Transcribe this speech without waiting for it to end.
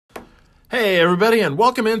Hey everybody, and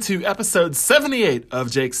welcome into episode 78 of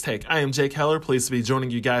Jake's Take. I am Jake Heller, pleased to be joining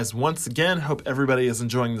you guys once again. Hope everybody is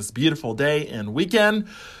enjoying this beautiful day and weekend.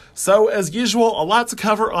 So, as usual, a lot to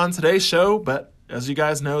cover on today's show, but as you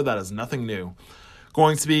guys know, that is nothing new.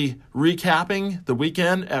 Going to be recapping the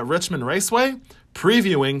weekend at Richmond Raceway,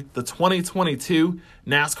 previewing the 2022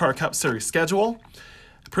 NASCAR Cup Series schedule,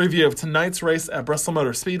 preview of tonight's race at Bristol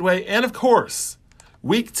Motor Speedway, and of course,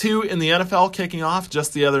 Week 2 in the NFL kicking off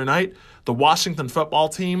just the other night. The Washington football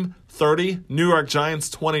team, 30. New York Giants,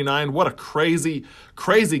 29. What a crazy,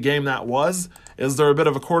 crazy game that was. Is there a bit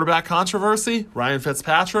of a quarterback controversy? Ryan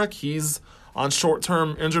Fitzpatrick, he's on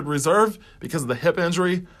short-term injured reserve because of the hip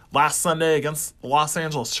injury last Sunday against the Los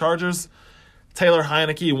Angeles Chargers. Taylor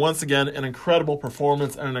Heinicke, once again, an incredible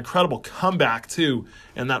performance and an incredible comeback, too,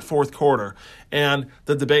 in that fourth quarter. And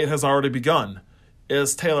the debate has already begun.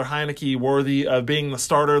 Is Taylor Heinicke worthy of being the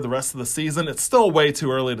starter the rest of the season? It's still way too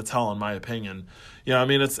early to tell, in my opinion.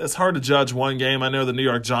 It's hard to judge one game. I know the New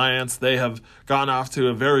York Giants, they have gotten off to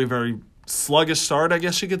a very, very sluggish start, I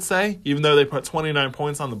guess you could say, even though they put 29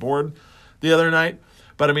 points on the board the other night.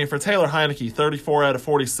 But, for Taylor Heinicke, 34 out of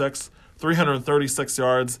 46, 336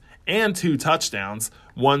 yards, and 2 touchdowns.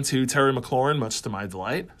 One to Terry McLaurin, much to my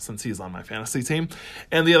delight, since he's on my fantasy team,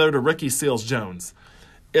 and the other to Ricky Seals-Jones.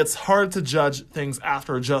 It's hard to judge things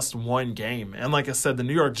after just one game. And like I said, the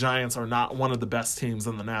New York Giants are not one of the best teams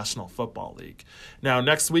in the National Football League. Now,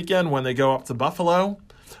 next weekend when they go up to Buffalo,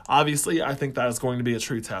 obviously I think that is going to be a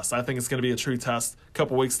true test. I think it's going to be a true test a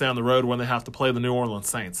couple weeks down the road when they have to play the New Orleans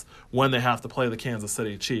Saints, when they have to play the Kansas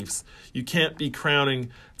City Chiefs. You can't be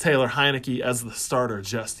crowning Taylor Heinicke as the starter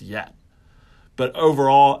just yet. But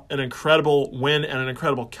overall, an incredible win and an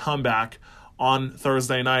incredible comeback on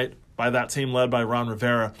Thursday night by that team led by Ron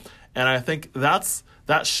Rivera. And I think that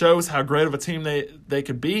shows how great of a team they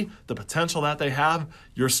could be, the potential that they have.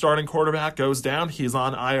 Your starting quarterback goes down. He's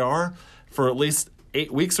on IR for at least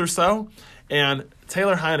 8 weeks or so. And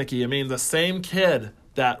Taylor Heinicke, the same kid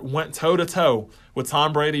that went toe-to-toe with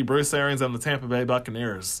Tom Brady, Bruce Arians, and the Tampa Bay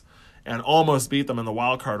Buccaneers and almost beat them in the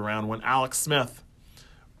wild card round when Alex Smith,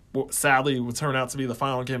 sadly, would turn out to be the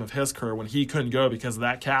final game of his career when he couldn't go because of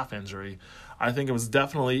that calf injury. I think it was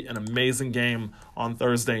definitely an amazing game on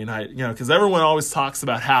Thursday night, because everyone always talks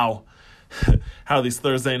about how these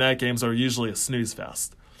Thursday night games are usually a snooze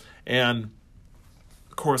fest. And,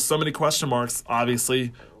 of course, so many question marks,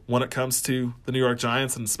 obviously, when it comes to the New York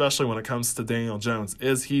Giants, and especially when it comes to Daniel Jones.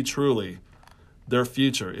 Is he truly their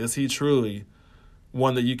future? Is he truly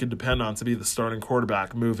one that you could depend on to be the starting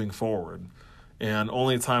quarterback moving forward? And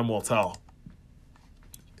only time will tell.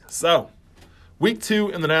 So, Week 2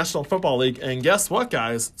 in the National Football League, and guess what,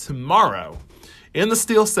 guys? Tomorrow, in the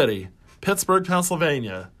Steel City, Pittsburgh,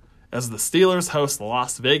 Pennsylvania, as the Steelers host the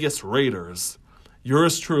Las Vegas Raiders,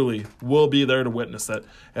 yours truly will be there to witness it.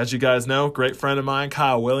 As you guys know, great friend of mine,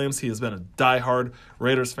 Kyle Williams, he has been a diehard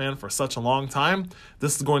Raiders fan for such a long time.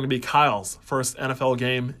 This is going to be Kyle's first NFL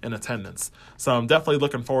game in attendance. So I'm definitely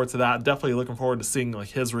looking forward to that. Definitely looking forward to seeing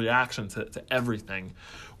his reaction to everything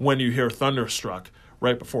when you hear Thunderstruck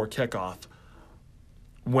right before kickoff.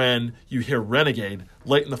 When you hear Renegade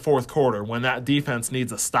late in the fourth quarter, when that defense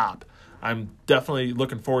needs a stop. I'm definitely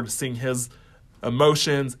looking forward to seeing his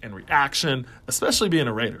emotions and reaction, especially being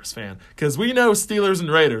a Raiders fan, because we know Steelers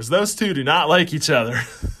and Raiders, those two do not like each other.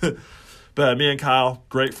 But me and Kyle,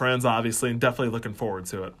 great friends, obviously, and definitely looking forward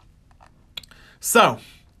to it. So,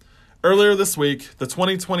 earlier this week, the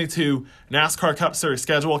 2022 NASCAR Cup Series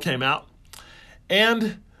schedule came out,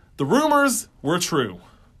 and the rumors were true.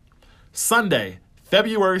 Sunday,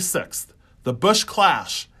 February 6th, the Busch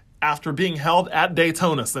Clash, after being held at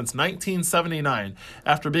Daytona since 1979,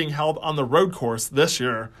 after being held on the road course this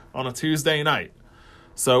year on a Tuesday night,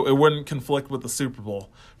 so it wouldn't conflict with the Super Bowl.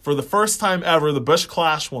 For the first time ever, the Busch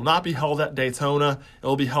Clash will not be held at Daytona. It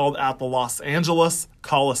will be held at the Los Angeles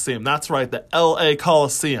Coliseum. That's right, the LA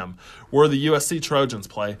Coliseum, where the USC Trojans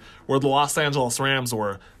play, where the Los Angeles Rams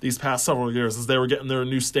were these past several years as they were getting their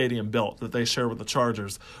new stadium built that they share with the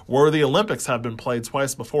Chargers, where the Olympics have been played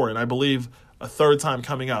twice before, and I believe a third time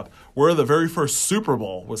coming up, where the very first Super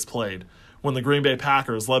Bowl was played when the Green Bay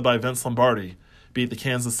Packers, led by Vince Lombardi, beat the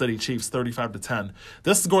Kansas City Chiefs 35-10.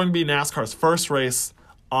 This is going to be NASCAR's first race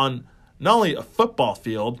on not only a football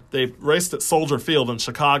field, they raced at Soldier Field in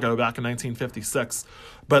Chicago back in 1956,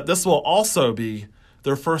 but this will also be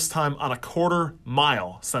their first time on a quarter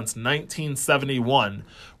mile since 1971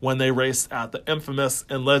 when they raced at the infamous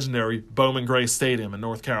and legendary Bowman Gray Stadium in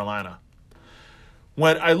North Carolina.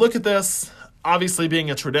 When I look at this, Obviously,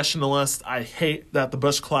 being a traditionalist, I hate that the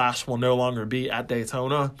Busch Clash will no longer be at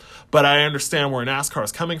Daytona, but I understand where NASCAR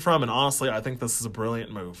is coming from, and honestly, I think this is a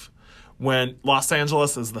brilliant move. When Los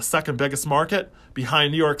Angeles is the second biggest market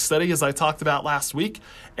behind New York City, as I talked about last week,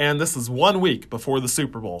 and this is 1 week before the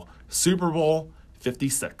Super Bowl. Super Bowl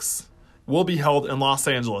 56 will be held in Los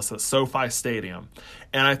Angeles at SoFi Stadium.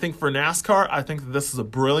 And I think for NASCAR, I think that this is a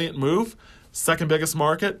brilliant move. Second biggest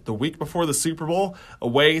market, the week before the Super Bowl, a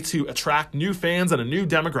way to attract new fans and a new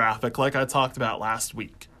demographic like I talked about last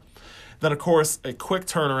week. Then, of course, a quick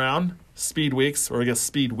turnaround, Speed Weeks, or I guess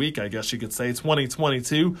Speed Week, I guess you could say,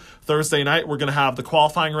 2022. Thursday night, we're going to have the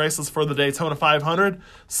qualifying races for the Daytona 500.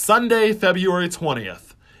 Sunday, February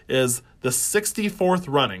 20th, is the 64th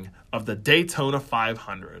running of the Daytona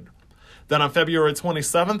 500. Then on February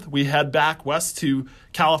 27th, we head back west to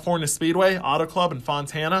California Speedway, Auto Club in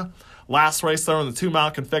Fontana. Last race there in the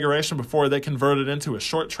 2-mile configuration before they convert it into a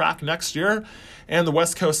short track next year. And the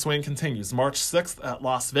West Coast swing continues. March 6th at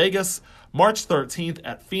Las Vegas, March 13th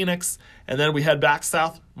at Phoenix, and then we head back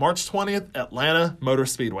south, March 20th, Atlanta Motor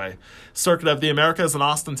Speedway. Circuit of the Americas in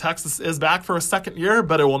Austin, Texas is back for a second year,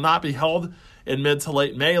 but it will not be held in mid to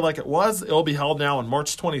late May like it was. It will be held now on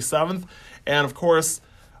March 27th. And of course,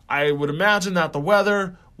 I would imagine that the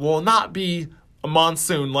weather will not be a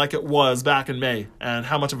monsoon like it was back in May, and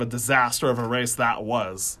how much of a disaster of a race that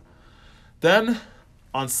was. Then,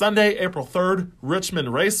 on Sunday, April 3rd,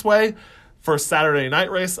 Richmond Raceway, first Saturday night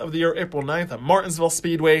race of the year, April 9th at Martinsville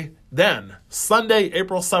Speedway. Then, Sunday,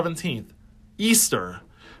 April 17th, Easter.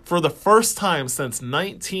 For the first time since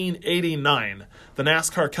 1989, the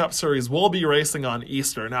NASCAR Cup Series will be racing on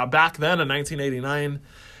Easter. Now, back then in 1989,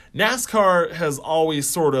 NASCAR has always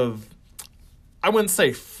sort of, I wouldn't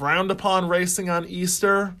say frowned upon racing on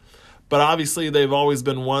Easter, but obviously they've always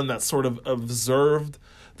been one that sort of observed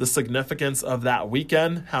the significance of that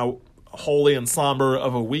weekend, how holy and somber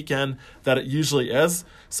of a weekend that it usually is.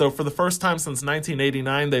 So for the first time since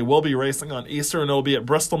 1989, they will be racing on Easter, and it will be at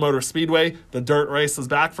Bristol Motor Speedway. The dirt race is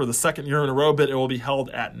back for the second year in a row, but it will be held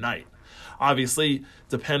at night. Obviously,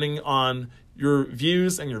 depending on your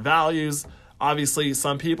views and your values, obviously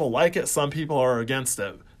some people like it, some people are against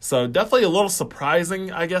it. So definitely a little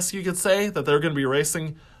surprising, I guess you could say, that they're going to be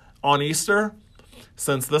racing on Easter,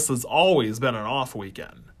 since this has always been an off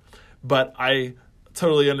weekend. But I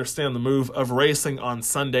totally understand the move of racing on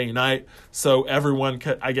Sunday night, so everyone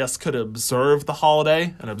could observe the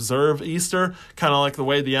holiday and observe Easter, kind of like the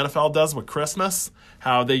way the NFL does with Christmas,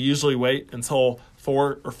 how they usually wait until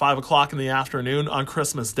 4 or 5 o'clock in the afternoon on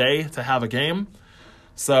Christmas Day to have a game.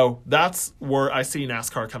 So that's where I see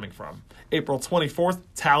NASCAR coming from. April 24th,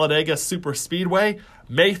 Talladega Super Speedway.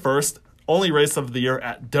 May 1st, only race of the year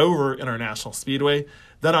at Dover International Speedway.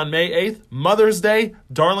 Then on May 8th, Mother's Day,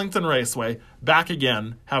 Darlington Raceway, back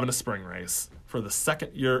again, having a spring race for the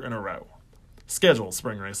second year in a row. Scheduled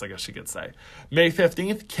spring race, I guess you could say. May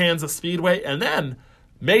 15th, Kansas Speedway, and then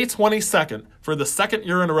May 22nd, for the second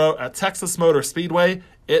year in a row at Texas Motor Speedway,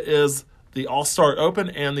 it is the All-Star Open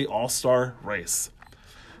and the All-Star Race.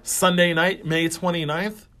 Sunday night, May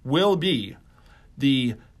 29th, will be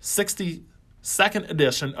the 62nd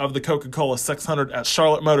edition of the Coca-Cola 600 at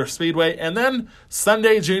Charlotte Motor Speedway. And then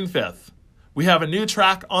Sunday, June 5th, we have a new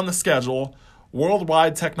track on the schedule,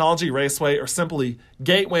 Worldwide Technology Raceway, or simply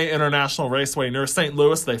Gateway International Raceway near St.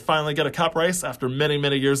 Louis. They finally get a cup race after many,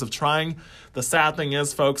 many years of trying. The sad thing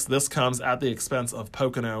is, folks, this comes at the expense of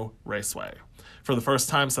Pocono Raceway. For the first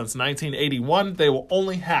time since 1981, they will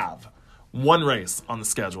only have one race on the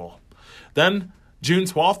schedule. Then June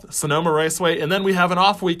 12th, Sonoma Raceway, and then we have an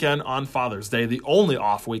off weekend on Father's Day, the only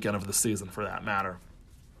off weekend of the season for that matter.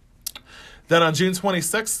 Then on June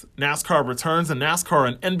 26th, NASCAR returns, and NASCAR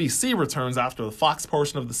and NBC returns after the Fox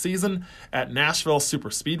portion of the season at Nashville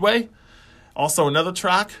Super Speedway. Also another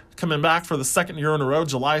track coming back for the second year in a row,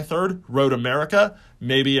 July 3rd, Road America,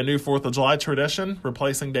 maybe a new 4th of July tradition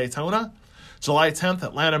replacing Daytona. July 10th,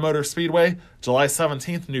 Atlanta Motor Speedway. July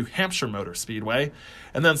 17th, New Hampshire Motor Speedway.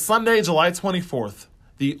 And then Sunday, July 24th,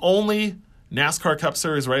 the only NASCAR Cup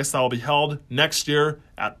Series race that will be held next year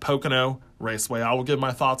at Pocono Raceway. I will give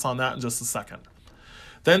my thoughts on that in just a second.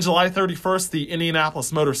 Then July 31st, the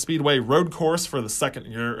Indianapolis Motor Speedway Road Course for the second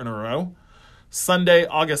year in a row. Sunday,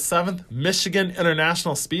 August 7th, Michigan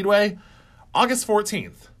International Speedway. August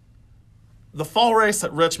 14th, the fall race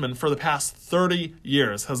at Richmond for the past 30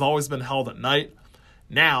 years has always been held at night.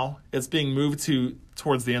 Now it's being moved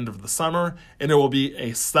towards the end of the summer, and it will be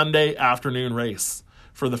a Sunday afternoon race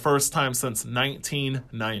for the first time since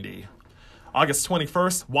 1990. August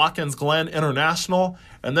 21st, Watkins Glen International,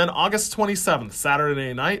 and then August 27th,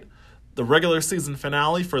 Saturday night, the regular season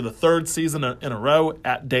finale for the third season in a row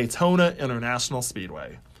at Daytona International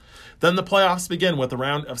Speedway. Then the playoffs begin with the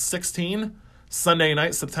round of 16, Sunday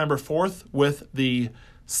night, September 4th, with the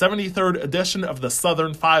 73rd edition of the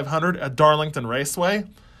Southern 500 at Darlington Raceway.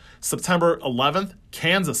 September 11th,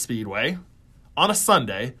 Kansas Speedway on a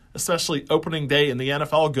Sunday, especially opening day in the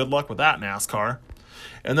NFL. Good luck with that, NASCAR.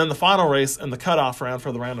 And then the final race in the cutoff round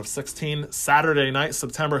for the round of 16, Saturday night,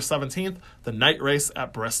 September 17th, the night race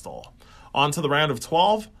at Bristol. On to the round of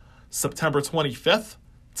 12, September 25th,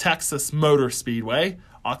 Texas Motor Speedway.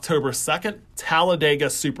 October 2nd, Talladega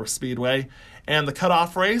Superspeedway. And the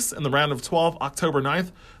cutoff race in the round of 12, October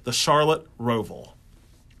 9th, the Charlotte Roval.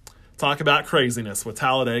 Talk about craziness with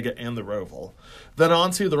Talladega and the Roval. Then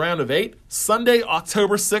on to the round of 8, Sunday,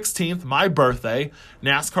 October 16th, my birthday.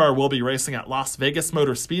 NASCAR will be racing at Las Vegas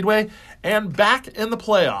Motor Speedway and back in the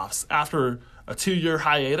playoffs after a 2-year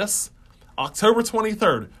hiatus. October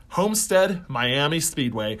 23rd, Homestead Miami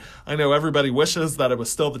Speedway. I know everybody wishes that it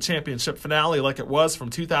was still the championship finale like it was from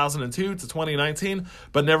 2002 to 2019,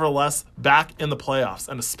 but nevertheless, back in the playoffs,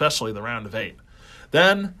 and especially the round of 8.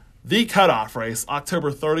 Then the cutoff race,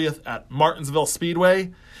 October 30th at Martinsville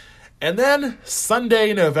Speedway. And then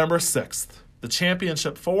Sunday, November 6th, the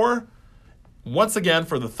Championship 4, once again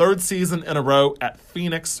for the third season in a row at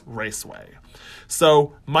Phoenix Raceway.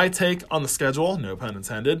 So my take on the schedule, no pun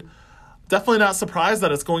intended, definitely not surprised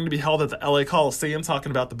that it's going to be held at the LA Coliseum,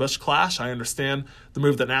 talking about the Busch Clash. I understand the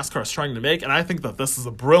move that NASCAR is trying to make, and I think that this is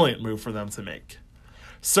a brilliant move for them to make.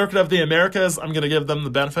 Circuit of the Americas, I'm going to give them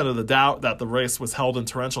the benefit of the doubt that the race was held in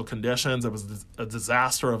torrential conditions. It was a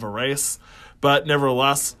disaster of a race. But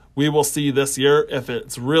nevertheless, we will see this year if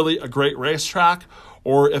it's really a great racetrack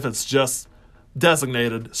or if it's just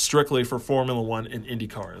designated strictly for Formula One and Indy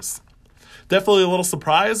cars. Definitely a little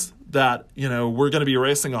surprised that, we're going to be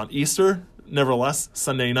racing on Easter. Nevertheless,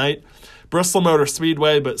 Sunday night, Bristol Motor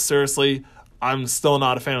Speedway, but seriously, I'm still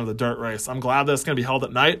not a fan of the dirt race. I'm glad that it's going to be held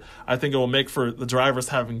at night. I think it will make for the drivers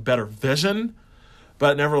having better vision.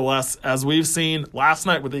 But nevertheless, as we've seen last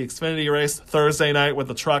night with the Xfinity race, Thursday night with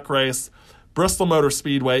the truck race, Bristol Motor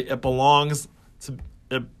Speedway,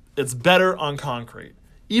 it's better on concrete.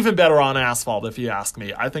 Even better on asphalt, if you ask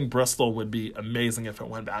me. I think Bristol would be amazing if it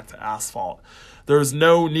went back to asphalt. There's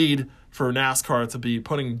no need for NASCAR to be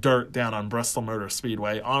putting dirt down on Bristol Motor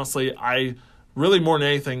Speedway. Honestly, I really more than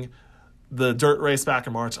anything, the dirt race back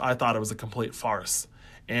in March, I thought it was a complete farce.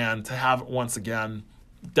 And to have it once again,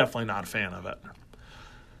 definitely not a fan of it.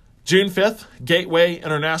 June 5th, Gateway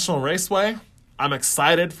International Raceway. I'm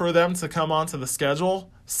excited for them to come onto the schedule.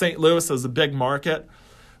 St. Louis is a big market,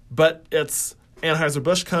 but it's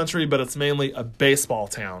Anheuser-Busch country, but it's mainly a baseball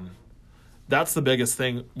town. That's the biggest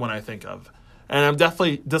thing when I think of. And I'm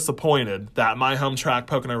definitely disappointed that my home track,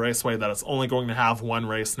 Pocono Raceway, that it's only going to have one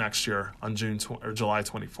race next year on July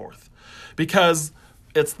 24th. Because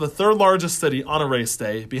it's the third largest city on a race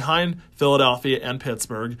day, behind Philadelphia and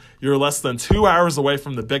Pittsburgh. You're less than 2 hours away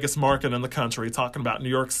from the biggest market in the country, talking about New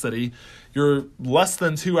York City. You're less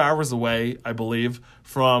than 2 hours away, I believe,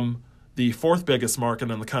 from the fourth biggest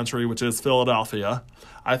market in the country, which is Philadelphia.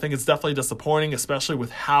 I think it's definitely disappointing, especially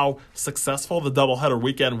with how successful the doubleheader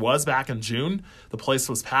weekend was back in June. The place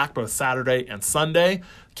was packed both Saturday and Sunday.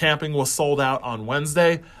 Camping was sold out on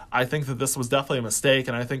Wednesday. I think that this was definitely a mistake,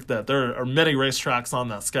 and I think that there are many racetracks on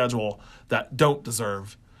that schedule that don't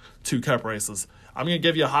deserve 2 Cup races. I'm going to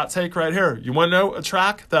give you a hot take right here. You want to know a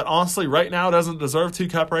track that honestly right now doesn't deserve 2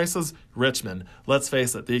 Cup races? Richmond. Let's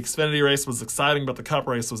face it, the Xfinity race was exciting, but the Cup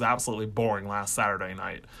race was absolutely boring last Saturday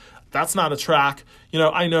night. That's not a track.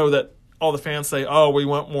 I know that all the fans say, we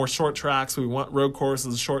want more short tracks. We want road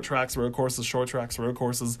courses, short tracks, road courses, short tracks, road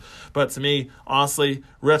courses. But to me, honestly,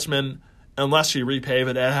 Richmond, unless you repave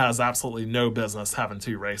it, it has absolutely no business having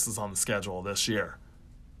 2 races on the schedule this year.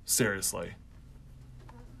 Seriously.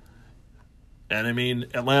 And I mean,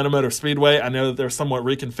 Atlanta Motor Speedway, I know that they're somewhat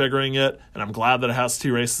reconfiguring it, and I'm glad that it has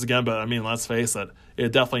 2 races again, but I mean, let's face it,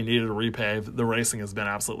 it definitely needed a repave. The racing has been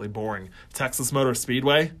absolutely boring. Texas Motor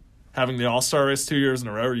Speedway, having the All-Star race 2 years in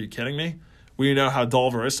a row, are you kidding me? We know how dull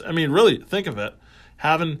of a race. I mean, really, think of it.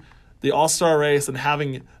 Having the All-Star race and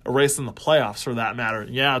having a race in the playoffs for that matter.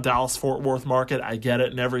 Yeah, Dallas-Fort Worth market, I get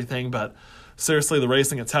it and everything, but seriously, the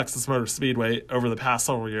racing at Texas Motor Speedway over the past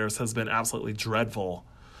several years has been absolutely dreadful.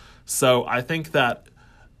 So I think that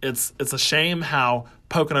it's a shame how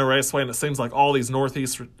Pocono Raceway, and it seems like all these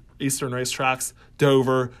northeastern racetracks,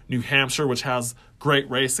 Dover, New Hampshire, which has great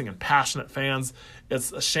racing and passionate fans,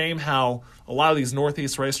 it's a shame how a lot of these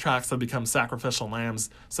northeast racetracks have become sacrificial lambs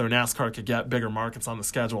so NASCAR could get bigger markets on the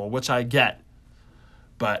schedule, which I get.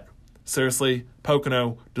 But seriously,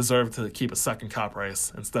 Pocono deserved to keep a second cup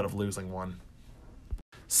race instead of losing one.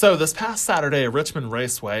 So this past Saturday at Richmond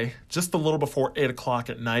Raceway, just a little before 8 o'clock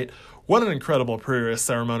at night, what an incredible pre-race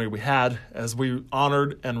ceremony we had as we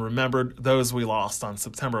honored and remembered those we lost on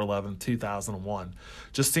September 11, 2001.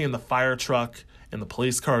 Just seeing the fire truck and the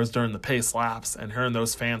police cars during the pace laps and hearing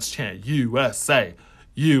those fans chant, USA,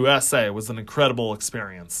 USA, was an incredible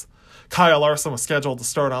experience. Kyle Larson was scheduled to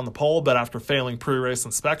start on the pole, but after failing pre-race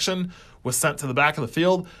inspection, was sent to the back of the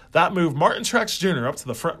field. That moved Martin Truex Jr. up to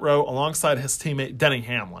the front row alongside his teammate Denny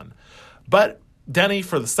Hamlin. But Denny,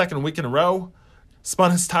 for the second week in a row,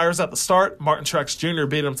 spun his tires at the start. Martin Truex Jr.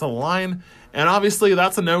 beat him to the line. And obviously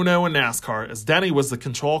that's a no-no in NASCAR, as Denny was the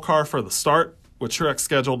control car for the start, with Truex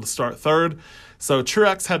scheduled to start third. So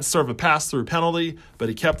Truex had to serve a pass-through penalty, but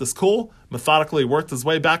he kept his cool, methodically worked his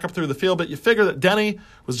way back up through the field, but you figure that Denny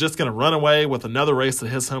was just going to run away with another race at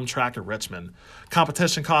his home track at Richmond.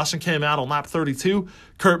 Competition caution came out on lap 32.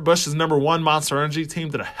 Kurt Busch's number one Monster Energy team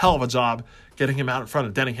did a hell of a job getting him out in front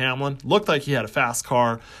of Denny Hamlin. Looked like he had a fast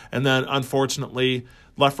car, and then unfortunately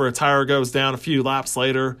left rear tire goes down a few laps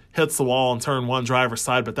later, hits the wall on turn one driver's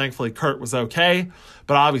side, but thankfully Kurt was okay,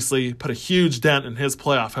 but obviously put a huge dent in his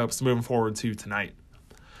playoff hopes moving forward to tonight.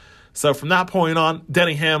 So from that point on,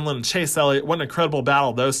 Denny Hamlin and Chase Elliott, what an incredible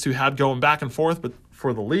battle those two had going back and forth but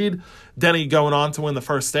for the lead. Denny going on to win the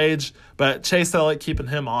first stage, but Chase Elliott keeping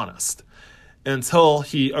him honest. Until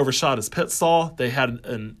he overshot his pit stall, they had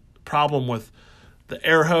a problem with the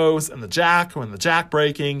air hose and the jack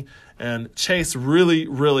braking, and Chase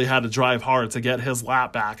really had to drive hard to get his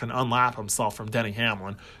lap back and unlap himself from Denny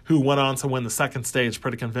Hamlin, who went on to win the second stage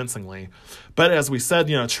pretty convincingly. But as we said,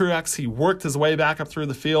 Truex, he worked his way back up through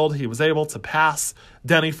the field. He was able to pass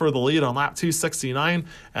Denny for the lead on lap 269,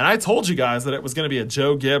 and I told you guys that it was going to be a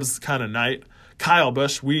Joe Gibbs kind of night. Kyle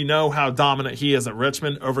Busch, we know how dominant he is at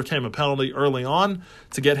Richmond, overcame a penalty early on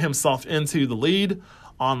to get himself into the lead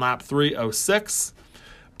on lap 306.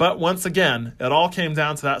 But once again, it all came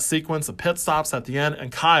down to that sequence of pit stops at the end,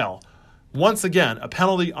 and Kyle, once again, a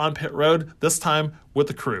penalty on pit road, this time with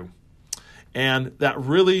the crew. And that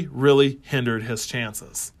really hindered his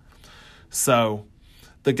chances. So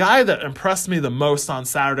the guy that impressed me the most on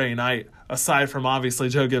Saturday night, aside from obviously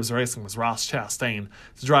Joe Gibbs Racing, was Ross Chastain,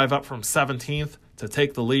 to drive up from 17th to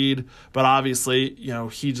take the lead. But obviously,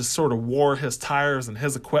 he just sort of wore his tires and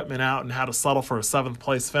his equipment out and had to settle for a 7th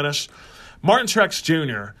place finish. Martin Truex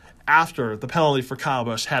Jr., after the penalty for Kyle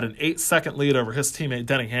Busch, had an 8-second lead over his teammate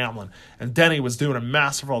Denny Hamlin, and Denny was doing a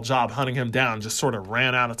masterful job hunting him down, just sort of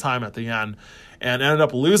ran out of time at the end, and ended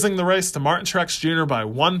up losing the race to Martin Truex Jr. by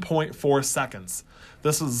 1.4 seconds.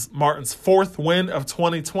 This is Martin's 4th win of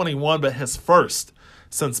 2021, but his first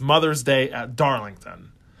since Mother's Day at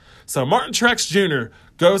Darlington. So Martin Truex Jr.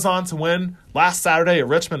 goes on to win last Saturday at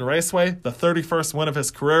Richmond Raceway, the 31st win of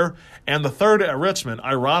his career, and the 3rd at Richmond,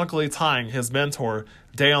 ironically tying his mentor,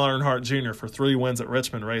 Dale Earnhardt Jr., for 3 wins at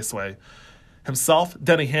Richmond Raceway. Himself,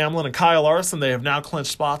 Denny Hamlin, and Kyle Larson, they have now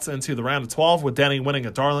clinched spots into the round of 12, with Denny winning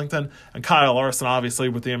at Darlington, and Kyle Larson, obviously,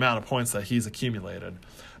 with the amount of points that he's accumulated.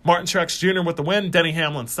 Martin Truex Jr. with the win, Denny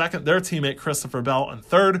Hamlin second, their teammate Christopher Bell in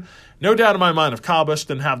third. No doubt in my mind, if Kyle Busch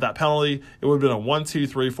didn't have that penalty, it would have been a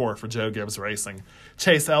 1-2-3-4 for Joe Gibbs Racing.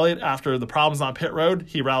 Chase Elliott, after the problems on pit road,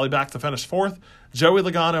 he rallied back to finish 4th. Joey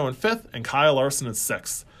Logano in 5th, and Kyle Larson in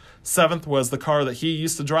 6th. 7th was the car that he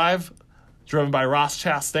used to drive, driven by Ross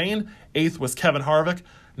Chastain. 8th was Kevin Harvick.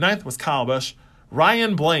 9th was Kyle Busch.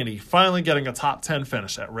 Ryan Blaney finally getting a top 10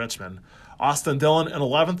 finish at Richmond. Austin Dillon in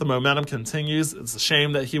 11th, the momentum continues. It's a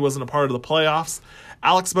shame that he wasn't a part of the playoffs.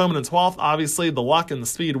 Alex Bowman in 12th, obviously the luck and the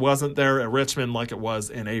speed wasn't there at Richmond like it was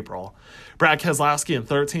in April. Brad Keselowski in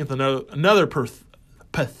 13th, another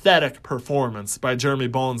pathetic performance by Jeremy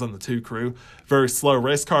Bullins on the 2 crew. Very slow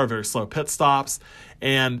race car, very slow pit stops,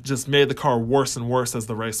 and just made the car worse and worse as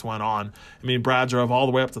the race went on. I mean, Brad drove all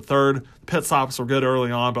the way up to 3rd. Pit stops were good early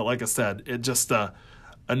on, but like I said, it just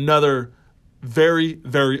another very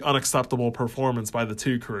unacceptable performance by the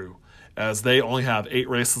 2 crew, as they only have 8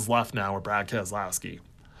 races left now with Brad Keselowski.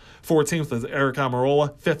 14th is Eric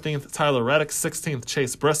Almirola, 15th Tyler Reddick, 16th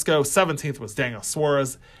Chase Briscoe, 17th was Daniel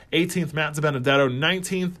Suarez, 18th Matt DiBenedetto,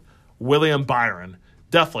 19th William Byron.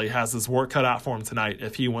 Definitely has his work cut out for him tonight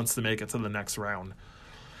if he wants to make it to the next round.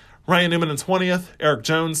 Ryan Newman in 20th, Eric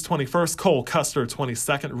Jones 21st, Cole Custer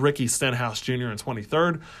 22nd, Ricky Stenhouse Jr. in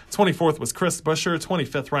 23rd, 24th was Chris Buescher,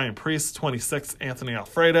 25th Ryan Preece, 26th Anthony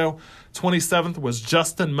Alfredo, 27th was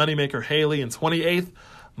Justin Moneymaker Haley, and 28th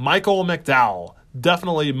Michael McDowell.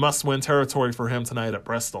 Definitely must-win territory for him tonight at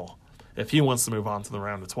Bristol if he wants to move on to the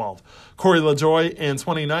round of 12. Corey LaJoie in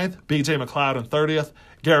 29th, BJ McLeod in 30th,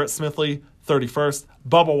 Garrett Smithley 31st,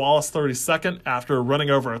 Bubba Wallace 32nd after running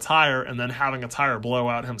over a tire and then having a tire blow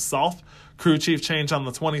out himself. Crew chief change on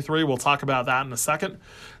the 23. We'll talk about that in a second.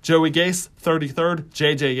 Joey Gase 33rd.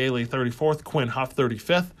 J.J. Yaley 34th. Quinn Huff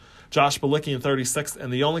 35th. Josh Bilicki in 36th.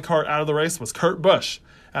 And the only car out of the race was Kurt Busch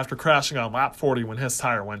after crashing on lap 40 when his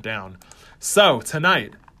tire went down. So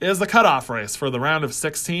tonight is the cutoff race for the round of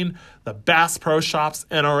 16, the Bass Pro Shops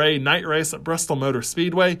NRA night race at Bristol Motor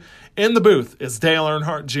Speedway. In the booth is Dale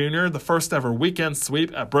Earnhardt Jr., the first ever weekend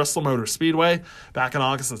sweep at Bristol Motor Speedway back in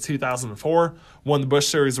August of 2004, won the Busch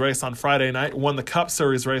Series race on Friday night, won the Cup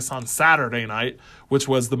Series race on Saturday night, which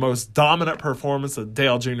was the most dominant performance of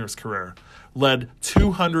Dale Jr.'s career. Led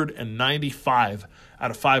 295 out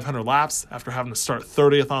of 500 laps after having to start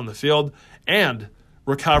 30th on the field and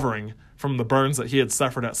recovering from the burns that he had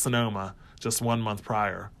suffered at Sonoma just 1 month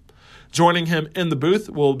prior. Joining him in the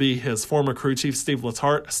booth will be his former crew chief, Steve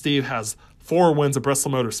Letarte. Steve has 4 wins at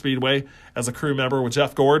Bristol Motor Speedway as a crew member with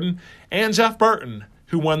Jeff Gordon and Jeff Burton,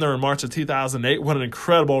 who won there in March of 2008. What an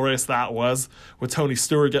incredible race that was, with Tony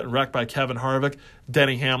Stewart getting wrecked by Kevin Harvick,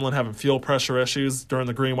 Denny Hamlin having fuel pressure issues during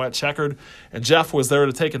the green-white checkered, and Jeff was there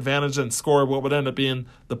to take advantage and score what would end up being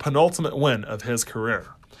the penultimate win of his career.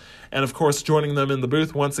 And, of course, joining them in the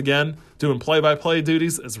booth once again, doing play-by-play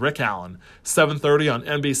duties, is Rick Allen. 7:30 on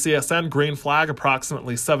NBCSN, green flag,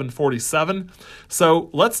 approximately 7:47. So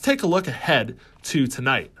let's take a look ahead to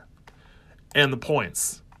tonight and the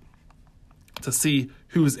points to see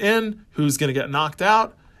who's in, who's going to get knocked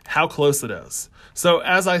out, how close it is. So,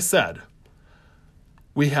 as I said,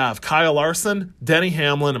 we have Kyle Larson, Denny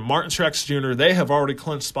Hamlin, and Martin Truex Jr. They have already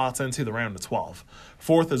clinched spots into the round of 12.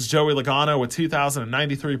 4th is Joey Logano with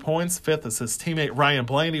 2,093 points. 5th is his teammate Ryan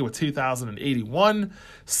Blaney with 2,081.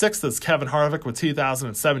 6th is Kevin Harvick with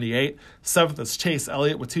 2,078. 7th is Chase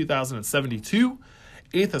Elliott with 2,072.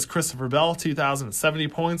 8th is Christopher Bell, 2,070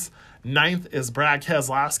 points. 9th is Brad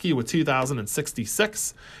Keselowski with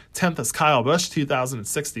 2,066. 10th is Kyle Busch,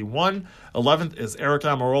 2,061. 11th is Eric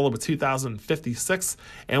Almirola with 2,056.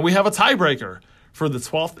 And we have a tiebreaker for the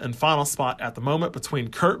 12th and final spot at the moment between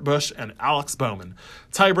Kurt Busch and Alex Bowman.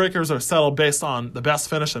 Tiebreakers are settled based on the best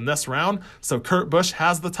finish in this round, so Kurt Busch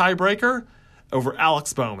has the tiebreaker over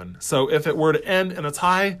Alex Bowman. So if it were to end in a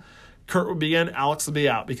tie, Kurt would be in, Alex would be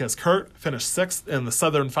out, because Kurt finished 6th in the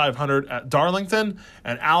Southern 500 at Darlington,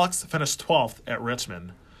 and Alex finished 12th at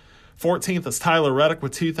Richmond. 14th is Tyler Reddick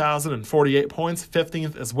with 2,048 points.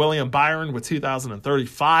 15th is William Byron with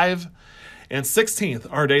 2,035. And 16th,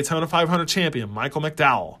 our Daytona 500 champion, Michael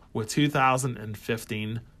McDowell, with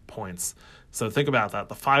 2,015 points. So think about that.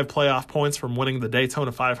 The 5 playoff points from winning the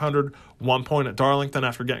Daytona 500, 1 point at Darlington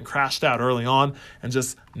after getting crashed out early on, and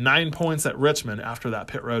just 9 points at Richmond after that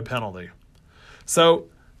pit road penalty. So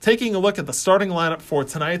taking a look at the starting lineup for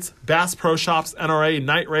tonight's Bass Pro Shops NRA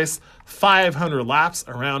night race, 500 laps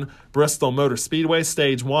around Bristol Motor Speedway,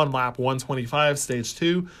 Stage 1, lap 125, Stage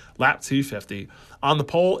 2, lap 250. On the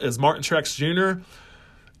pole is Martin Truex Jr.,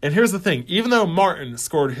 and here's the thing, even though Martin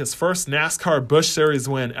scored his first NASCAR Busch Series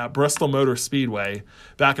win at Bristol Motor Speedway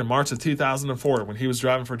back in March of 2004 when he was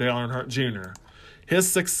driving for Dale Earnhardt Jr.,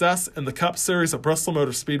 his success in the Cup Series at Bristol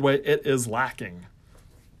Motor Speedway, it is lacking.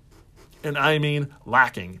 And I mean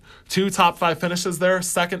lacking. 2 top 5 finishes there,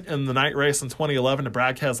 2nd in the night race in 2011 to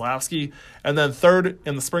Brad Keselowski, and then 3rd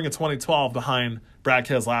in the spring of 2012 behind Brad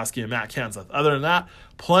Keselowski and Matt Kenseth. Other than that,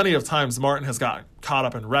 plenty of times Martin has got caught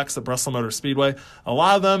up in wrecks at Bristol Motor Speedway. A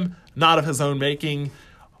lot of them not of his own making.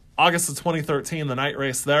 August of 2013, the night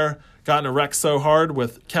race there, got in a wreck so hard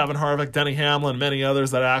with Kevin Harvick, Denny Hamlin, and many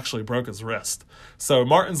others that actually broke his wrist. So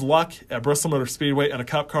Martin's luck at Bristol Motor Speedway in a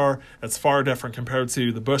Cup car, that's far different compared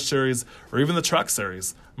to the Busch Series or even the Truck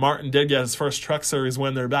Series. Martin did get his first Truck Series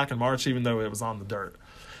win there back in March, even though it was on the dirt.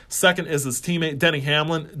 2nd is his teammate Denny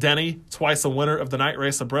Hamlin. Denny, twice a winner of the night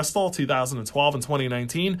race at Bristol, 2012 and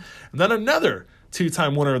 2019. And then another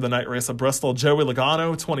 2-time winner of the night race at Bristol, Joey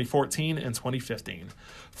Logano, 2014 and 2015.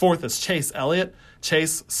 4th is Chase Elliott.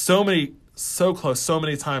 Chase, so close so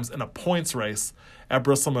many times in a points race at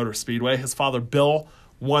Bristol Motor Speedway. His father, Bill,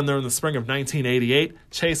 won there in the spring of 1988.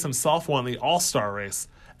 Chase himself won the All-Star race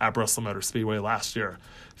at Bristol Motor Speedway last year.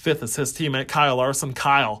 5th is his teammate, Kyle Larson.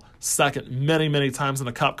 Kyle, 2nd many times in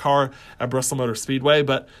a Cup car at Bristol Motor Speedway,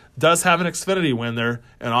 but does have an Xfinity win there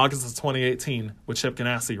in August of 2018 with Chip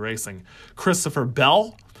Ganassi Racing. Christopher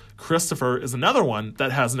Bell. Christopher is another one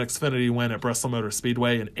that has an Xfinity win at Bristol Motor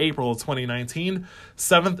Speedway in April of 2019.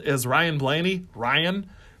 7th is Ryan Blaney. Ryan,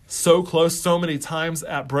 so close so many times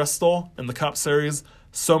at Bristol in the Cup Series.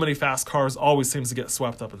 So many fast cars, always seems to get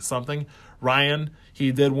swept up in something. Ryan,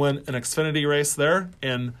 he did win an Xfinity race there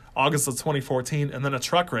in August of 2014, and then a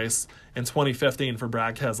truck race in 2015 for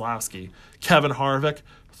Brad Keselowski. Kevin Harvick,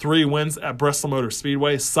 3 wins at Bristol Motor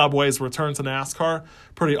Speedway. Subway's return to NASCAR.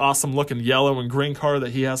 Pretty awesome looking yellow and green car that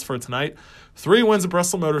he has for tonight. 3 wins at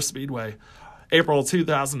Bristol Motor Speedway. April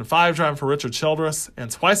 2005, driving for Richard Childress,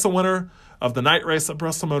 and twice a winner of the night race at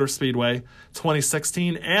Bristol Motor Speedway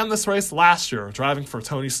 2016, and this race last year, driving for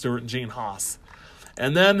Tony Stewart and Gene Haas.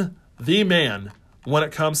 And then the man when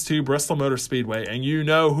it comes to Bristol Motor Speedway, and you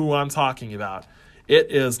know who I'm talking about. It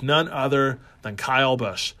is none other than Kyle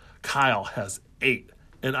Busch. Kyle has 8,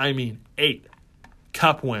 and I mean 8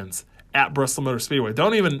 Cup wins at Bristol Motor Speedway.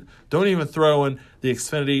 Don't even throw in the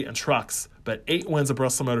Xfinity and trucks, but 8 wins at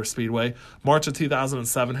Bristol Motor Speedway. March of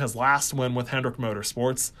 2007, his last win with Hendrick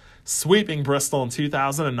Motorsports, sweeping Bristol in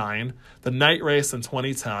 2009, the night race in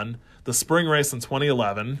 2010, the spring race in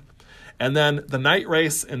 2011, and then the night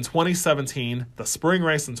race in 2017, the spring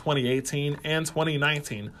race in 2018, and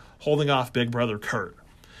 2019, holding off Big Brother Kurt.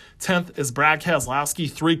 10th is Brad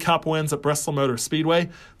Keselowski, 3 Cup wins at Bristol Motor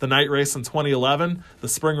Speedway, the night race in 2011, the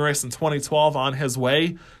spring race in 2012, on his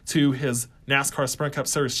way to his NASCAR Sprint Cup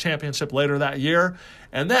Series championship later that year.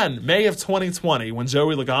 And then May of 2020, when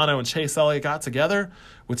Joey Logano and Chase Elliott got together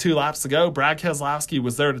with 2 laps to go, Brad Keselowski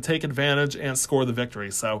was there to take advantage and score the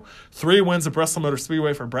victory. So 3 wins at Bristol Motor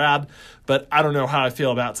Speedway for Brad, but I don't know how I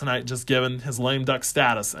feel about tonight, just given his lame duck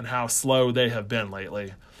status and how slow they have been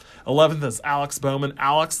lately. 11th is Alex Bowman.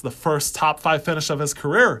 Alex, the first top 5 finish of his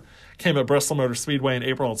career, came at Bristol Motor Speedway in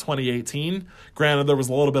April of 2018. Granted, there was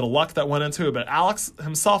a little bit of luck that went into it, but Alex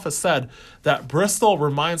himself has said that Bristol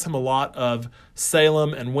reminds him a lot of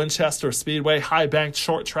Salem and Winchester Speedway, high-banked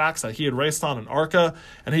short tracks that he had raced on in ARCA,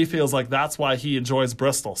 and he feels like that's why he enjoys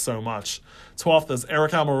Bristol so much. 12th is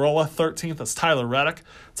Eric Almirola. 13th is Tyler Reddick.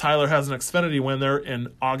 Tyler has an Xfinity win there in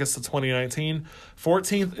August of 2019.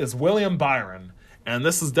 14th is William Byron. And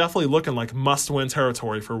this is definitely looking like must-win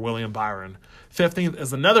territory for William Byron. 15th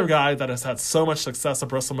is another guy that has had so much success at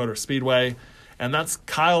Bristol Motor Speedway, and that's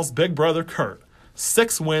Kyle's big brother, Kurt.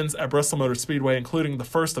 6 wins at Bristol Motor Speedway, including the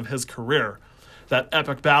first of his career. That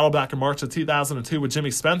epic battle back in March of 2002 with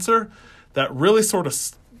Jimmy Spencer, that really sort of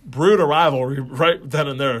brewed a rivalry right then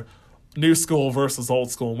and there, new school versus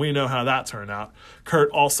old school, and we know how that turned out.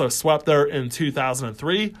 Kurt also swept there in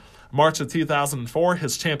 2003. March of 2004,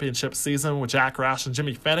 his championship season with Jack Roush and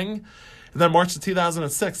Jimmy Fenning. And then March of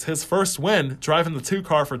 2006, his first win, driving the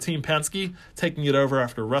 2-car for Team Penske, taking it over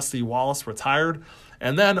after Rusty Wallace retired.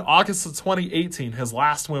 And then August of 2018, his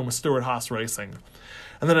last win with Stewart-Haas Racing.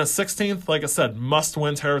 And then at 16th, like I said,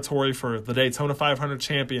 must-win territory for the Daytona 500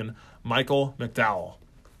 champion, Michael McDowell.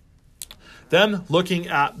 Then, looking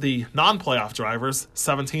at the non-playoff drivers,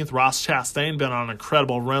 17th, Ross Chastain, been on an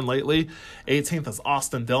incredible run lately. 18th is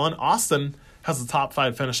Austin Dillon. Austin has a top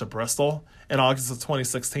 5 finish at Bristol in August of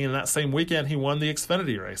 2016, and that same weekend he won the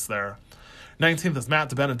Xfinity race there. 19th is Matt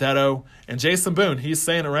DiBenedetto, and Jason Boone, he's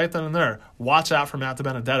saying it right then and there. Watch out for Matt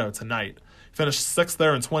DiBenedetto tonight. Finished 6th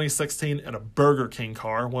there in 2016 in a Burger King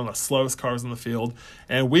car, one of the slowest cars in the field,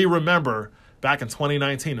 and we remember back in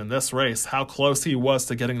 2019 in this race, how close he was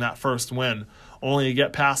to getting that first win, only to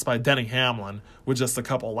get passed by Denny Hamlin with just a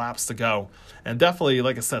couple laps to go. And definitely,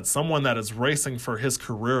 like I said, someone that is racing for his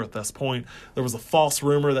career at this point. There was a false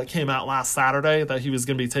rumor that came out last Saturday that he was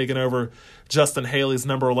going to be taking over Justin Haley's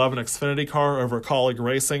number 11 Xfinity car over at Colleague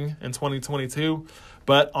Racing in 2022.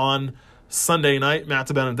 But on Sunday night, Matt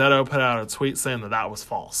DiBenedetto put out a tweet saying that was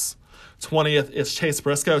false. 20th is Chase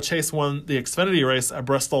Briscoe. Chase won the Xfinity race at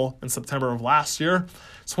Bristol in September of last year.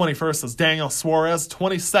 21st is Daniel Suarez.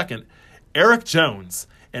 22nd, Eric Jones.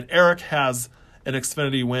 And Eric has an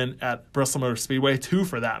Xfinity win at Bristol Motor Speedway, 2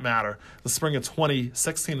 for that matter, the spring of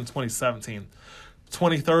 2016 and 2017.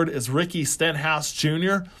 23rd is Ricky Stenhouse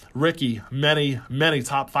Jr. Ricky, many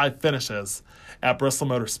top 5 finishes at Bristol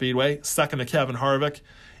Motor Speedway. 2nd to Kevin Harvick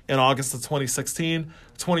in August of 2016.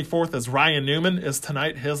 24th is Ryan Newman, is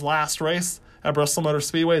tonight his last race at Bristol Motor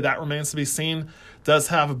Speedway. That remains to be seen. Does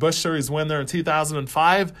have a Busch Series win there in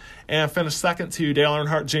 2005 and finished 2nd to Dale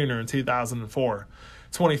Earnhardt Jr. in 2004.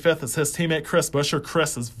 25th is his teammate Chris Buescher.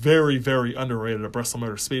 Chris is very, very underrated at Bristol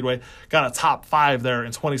Motor Speedway. Got a top 5 there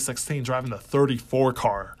in 2016 driving the 34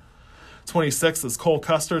 car. 26th is Cole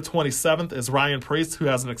Custer. 27th is Ryan Preece, who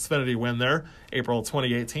has an Xfinity win there, April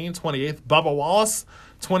 2018. 28th, Bubba Wallace.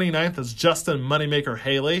 29th is Justin Moneymaker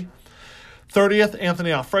Haley. 30th,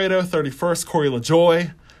 Anthony Alfredo. 31st, Corey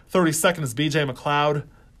LaJoy. 32nd is BJ McLeod.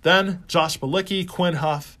 Then Josh Bilicki, Quinn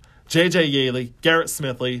Huff, J.J. Yaley, Garrett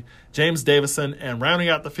Smithley, James Davison, and rounding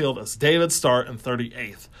out the field is David Starr in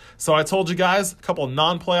 38th. So I told you guys, a couple of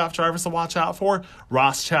non-playoff drivers to watch out for.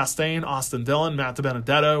 Ross Chastain, Austin Dillon, Matt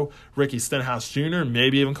DiBenedetto, Ricky Stenhouse Jr.,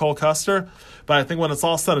 maybe even Cole Custer. But I think when it's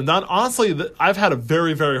all said and done, honestly, I've had a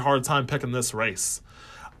very, very hard time picking this race.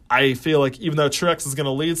 I feel like even though Truex is going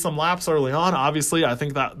to lead some laps early on, obviously I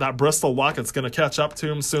think that Bristol luck, it's going to catch up to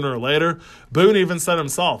him sooner or later. Boone even said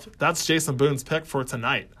himself, that's Jason Boone's pick for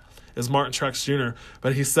tonight, is Martin Truex Jr.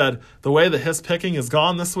 But he said the way that his picking is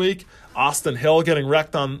gone this week, Austin Hill getting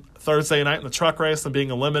wrecked on Thursday night in the truck race and being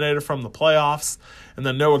eliminated from the playoffs, and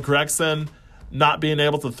then Noah Gragson not being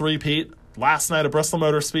able to three-peat last night at Bristol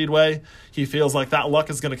Motor Speedway, he feels like that luck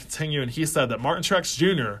is going to continue, and he said that Martin Truex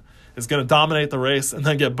Jr. is going to dominate the race and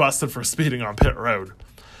then get busted for speeding on pit road.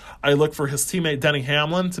 I look for his teammate Denny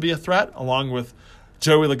Hamlin to be a threat, along with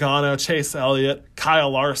Joey Logano, Chase Elliott,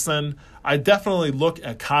 Kyle Larson. I definitely look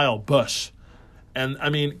at Kyle Busch. And, I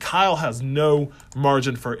mean, Kyle has no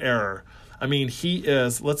margin for error. I mean, he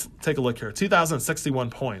is, let's take a look here, 2,061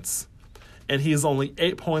 points. And he is only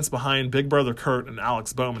 8 points behind Big Brother Kurt and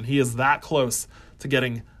Alex Bowman. He is that close to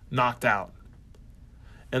getting knocked out.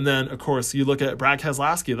 And then, of course, you look at Brad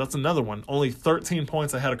Keselowski. That's another one. Only 13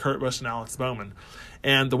 points ahead of Kurt Busch and Alex Bowman.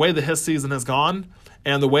 And the way that his season has gone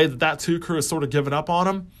and the way that two crew has sort of given up on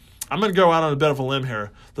him, I'm going to go out on a bit of a limb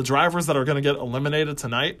here. The drivers that are going to get eliminated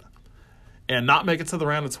tonight and not make it to the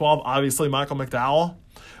round of 12, obviously Michael McDowell.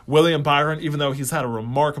 William Byron, even though he's had a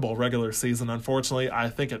remarkable regular season, unfortunately, I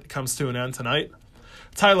think it comes to an end tonight.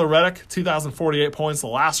 Tyler Reddick, 2,048 points, the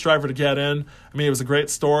last driver to get in. I mean, it was a great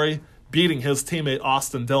story, beating his teammate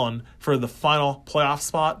Austin Dillon for the final playoff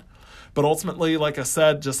spot. But ultimately, like I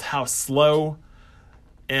said, just how slow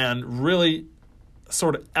and really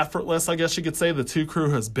sort of effortless, I guess you could say, the two crew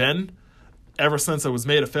has been ever since it was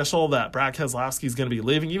made official that Brad Keselowski is going to be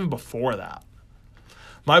leaving, even before that.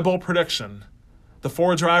 My bold prediction, the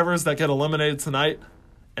 4 drivers that get eliminated tonight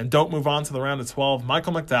and don't move on to the round of 12,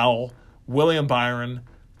 Michael McDowell, William Byron,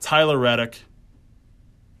 Tyler Reddick,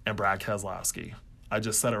 and Brad Keselowski. I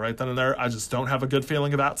just said it right then and there. I just don't have a good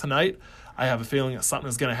feeling about tonight. I have a feeling that something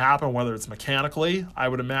is going to happen, whether it's mechanically, I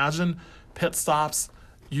would imagine, pit stops,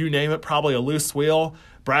 you name it, probably a loose wheel.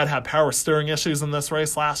 Brad had power steering issues in this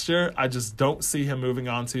race last year. I just don't see him moving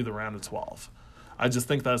on to the round of 12. I just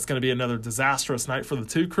think that it's going to be another disastrous night for the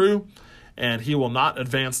two crew, and he will not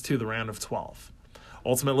advance to the round of 12.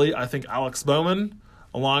 Ultimately, I think Alex Bowman,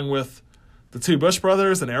 along with the two Busch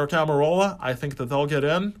brothers and Eric Almirola, I think that they'll get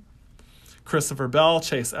in. Christopher Bell,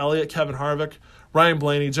 Chase Elliott, Kevin Harvick, Ryan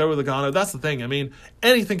Blaney, Joey Logano. That's the thing. I mean,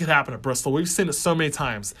 anything could happen at Bristol. We've seen it so many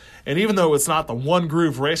times. And even though it's not the one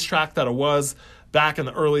groove racetrack that it was back in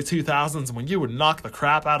the early 2000s when you would knock the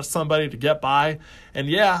crap out of somebody to get by. And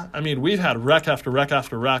yeah, I mean, we've had wreck after wreck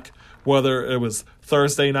after wreck, whether it was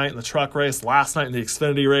Thursday night in the truck race, last night in the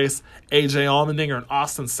Xfinity race, AJ Allmendinger and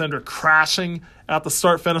Austin Cindric crashing at the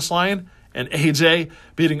start-finish line, and AJ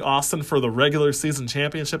beating Austin for the regular season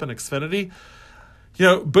championship in Xfinity. You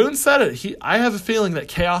know, Boone said it. I have a feeling that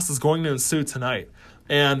chaos is going to ensue tonight.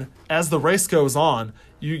 And as the race goes on,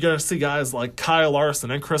 you're going to see guys like Kyle Larson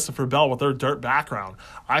and Christopher Bell with their dirt background.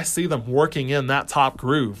 I see them working in that top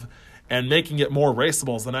groove and making it more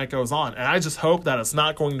raceable as the night goes on. And I just hope that it's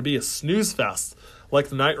not going to be a snooze fest like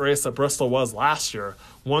the night race at Bristol was last year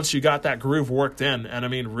once you got that groove worked in. And I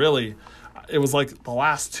mean, really, it was like the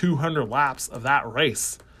last 200 laps of that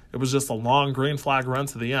race. It was just a long green flag run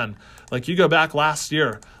to the end. Like, you go back last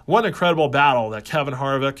year, what an incredible battle that Kevin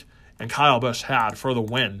Harvick and Kyle Busch had for the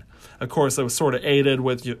win. Of course, it was sort of aided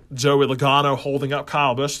with Joey Logano holding up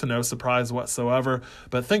Kyle Busch to no surprise whatsoever.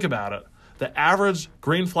 But think about it. The average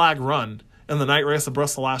green flag run in the night race of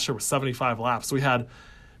Bristol last year was 75 laps. We had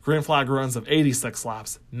green flag runs of 86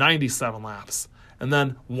 laps, 97 laps, and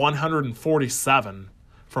then 147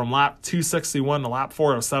 from lap 261 to lap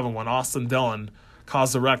 407 when Austin Dillon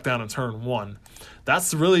caused a wreck down in turn 1.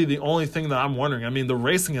 That's really the only thing that I'm wondering. I mean, the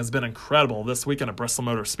racing has been incredible this weekend at Bristol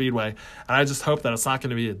Motor Speedway, and I just hope that it's not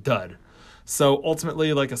going to be a dud. So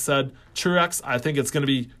ultimately, like I said, Truex, I think it's going to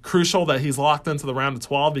be crucial that he's locked into the round of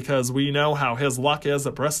 12 because we know how his luck is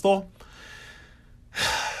at Bristol.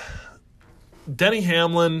 Denny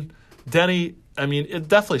Hamlin, I mean, it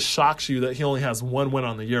definitely shocks you that he only has one win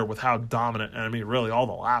on the year with how dominant, and I mean, really all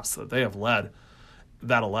the laps that they have led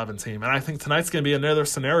that 11 team. And I think tonight's going to be another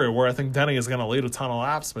scenario where I think Denny is going to lead a ton of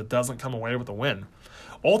laps but doesn't come away with a win.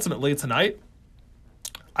 Ultimately, tonight,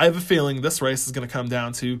 I have a feeling this race is going to come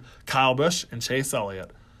down to Kyle Busch and Chase Elliott.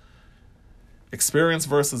 Experience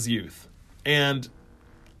versus youth. And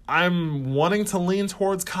I'm wanting to lean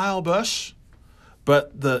towards Kyle Busch,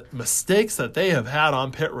 But the mistakes that they have had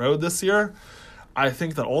on pit road this year, I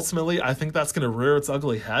think that ultimately, that's going to rear its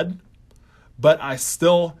ugly head. But I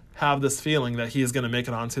still have this feeling that he is going to make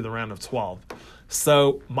it onto the round of 12.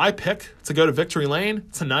 So my pick to go to victory lane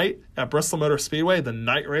tonight at Bristol Motor Speedway, the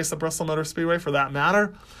night race at Bristol Motor Speedway for that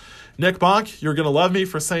matter. Nick Bonk, you're going to love me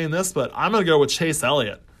for saying this, but I'm going to go with Chase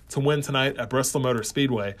Elliott to win tonight at Bristol Motor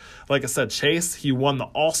Speedway. Like I said, Chase, he won the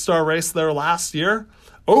All-Star race there last year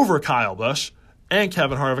over Kyle Busch and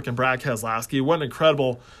Kevin Harvick and Brad Keselowski. What an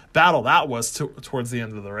incredible battle that was towards the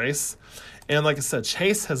end of the race. And like I said,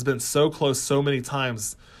 Chase has been so close so many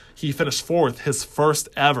times. He finished fourth, his first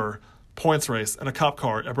ever points race in a Cup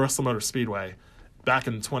car at Bristol Motor Speedway back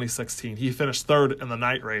in 2016. He finished third in the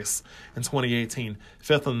night race in 2018,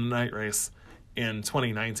 fifth in the night race in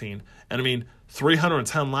 2019. And I mean,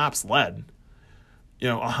 310 laps led,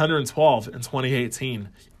 112 in 2018,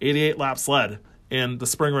 88 laps led in the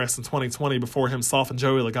spring race in 2020 before himself and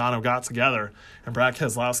Joey Logano got together and Brad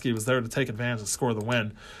Keselowski was there to take advantage and score the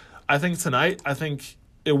win. I think tonight,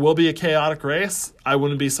 it will be a chaotic race. I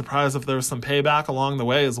wouldn't be surprised if there was some payback along the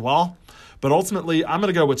way as well. But ultimately, I'm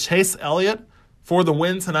going to go with Chase Elliott for the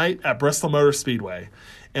win tonight at Bristol Motor Speedway.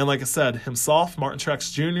 And like I said, himself, Martin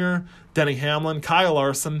Truex Jr., Denny Hamlin, Kyle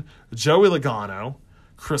Larson, Joey Logano,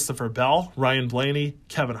 Christopher Bell, Ryan Blaney,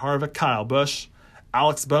 Kevin Harvick, Kyle Busch,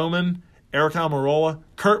 Alex Bowman, Eric Almirola,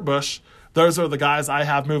 Kurt Busch. Those are the guys I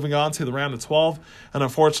have moving on to the round of 12. And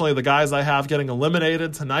unfortunately, the guys I have getting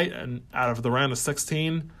eliminated tonight and out of the round of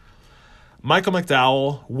 16, Michael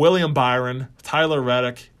McDowell, William Byron, Tyler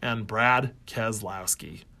Reddick, and Brad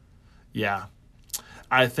Keselowski. Yeah.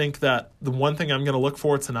 I think that the one thing I'm going to look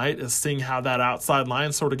for tonight is seeing how that outside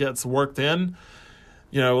line sort of gets worked in.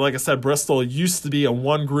 Like I said, Bristol used to be a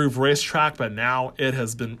one-groove racetrack, but now it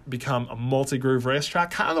has become a multi-groove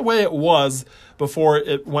racetrack, kind of the way it was before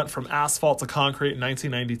it went from asphalt to concrete in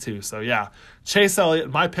 1992. So, yeah, Chase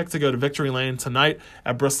Elliott, my pick to go to victory lane tonight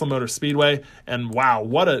at Bristol Motor Speedway. And, wow,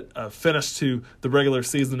 what a finish to the regular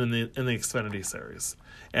season in the Xfinity Series.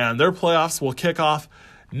 And their playoffs will kick off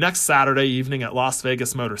next Saturday evening at Las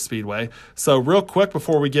Vegas Motor Speedway. So, real quick,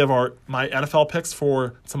 before we give my NFL picks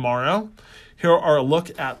for tomorrow, here are a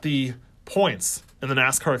look at the points in the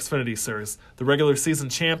NASCAR Xfinity Series. The regular season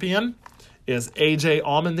champion is A.J.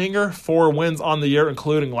 Allmendinger, 4 wins on the year,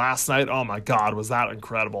 including last night. Oh, my God, was that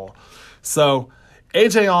incredible. So,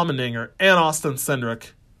 A.J. Allmendinger and Austin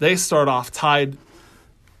Cindric, they start off tied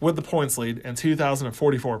with the points lead in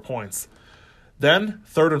 2,044 points. Then,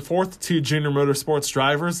 third and fourth, 2 junior motorsports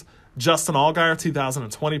drivers, Justin Allgaier,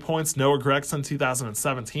 2,020 points. Noah Gragson,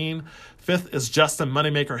 2017. Fifth is Justin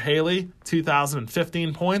Moneymaker Haley,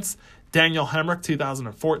 2,015 points. Daniel Hemrick,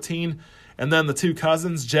 2014. And then the two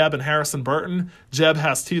cousins, Jeb and Harrison Burton. Jeb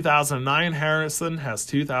has 2009. Harrison has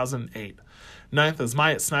 2008. Ninth is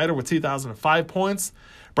Myatt Snyder with 2,005 points.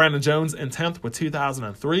 Brandon Jones in 10th with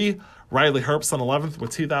 2003. Riley Herbst in 11th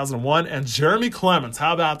with 2001. And Jeremy Clements,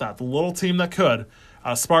 how about that? The little team that could.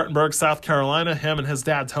 Spartanburg, South Carolina, him and his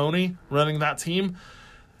dad, Tony, running that team.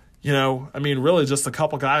 Really just a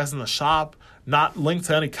couple guys in the shop, not linked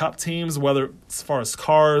to any Cup teams, whether as far as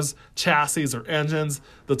cars, chassis, or engines.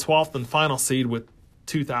 The 12th and final seed with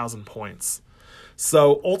 2,000 points.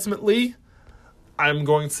 So ultimately, I'm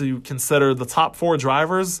going to consider the top 4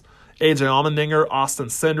 drivers, A.J. Allmendinger, Austin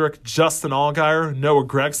Cindric, Justin Allgaier, Noah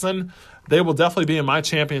Gragson. They will definitely be in my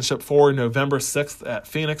championship for November 6th at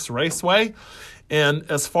Phoenix Raceway.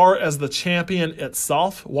 And as far as the champion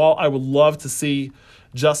itself, while I would love to see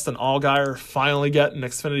Justin Allgaier finally get an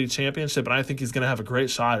Xfinity championship, and I think he's going to have a great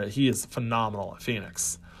shot at it, he is phenomenal at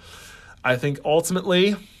Phoenix. I think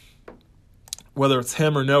ultimately, whether it's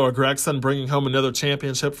him or Noah Gragson bringing home another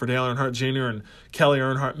championship for Dale Earnhardt Jr. and Kelly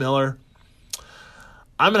Earnhardt Miller,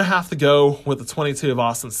 I'm going to have to go with the 22 of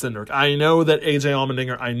Austin Cindric. I know that A.J.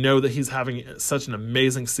 Allmendinger, I know that he's having such an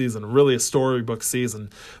amazing season, really a storybook season,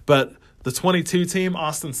 but the 22 team,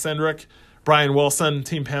 Austin Cindric, Brian Wilson,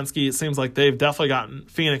 Team Penske, it seems like they've definitely gotten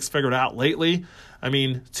Phoenix figured out lately.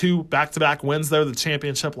 2 back-to-back wins there, the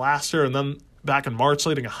championship last year, and then back in March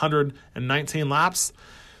leading 119 laps.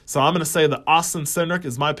 So I'm going to say that Austin Cindric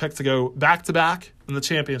is my pick to go back-to-back in the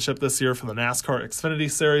championship this year for the NASCAR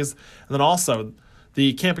Xfinity Series. And then also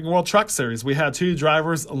the Camping World Truck Series. We had 2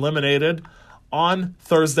 drivers eliminated on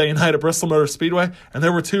Thursday night at Bristol Motor Speedway, and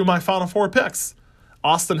there were 2 of my Final 4 picks.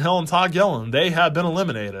 Austin Hill and Todd Gilliland, they had been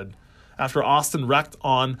eliminated after Austin wrecked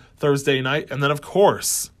on Thursday night. And then, of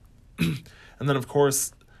course,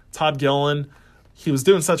 Todd Gilliland, he was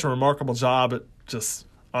doing such a remarkable job. It just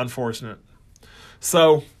unfortunate.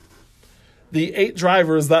 So the 8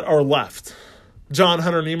 drivers that are left John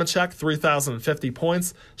Hunter Nemechek, 3,050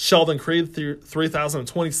 points. Sheldon Creed,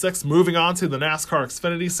 3,026. Moving on to the NASCAR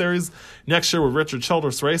Xfinity Series next year with Richard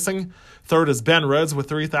Childress Racing. Third is Ben Rhodes with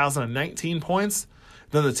 3,019 points.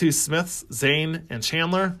 Then the two Smiths, Zane and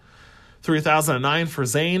Chandler. 3,009 for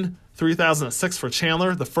Zane. 3,006 for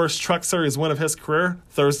Chandler. The first Truck Series win of his career,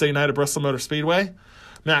 Thursday night at Bristol Motor Speedway.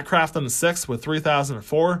 Matt Crafton, the sixth, with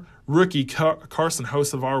 3,004. Rookie Carson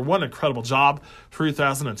Hocevar, what an incredible job,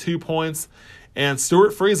 3,002 points. And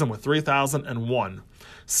Stuart Friesen with 3,001.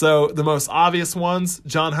 So the most obvious ones,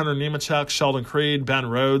 John Hunter Nemechek, Sheldon Creed, Ben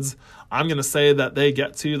Rhodes, I'm going to say that they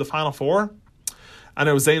get to the Final Four. I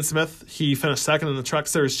know Zane Smith, he finished second in the Truck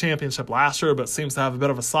Series Championship last year, but seems to have a bit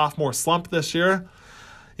of a sophomore slump this year.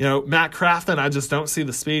 You know, Matt Crafton, I just don't see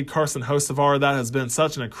the speed. Carson Hocevar, that has been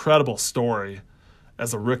such an incredible story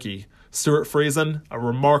as a rookie. Stuart Friesen, a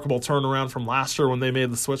remarkable turnaround from last year when they made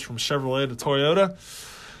the switch from Chevrolet to Toyota.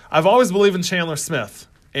 I've always believed in Chandler Smith,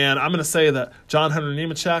 and I'm going to say that John Hunter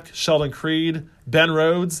Nemechek, Sheldon Creed, Ben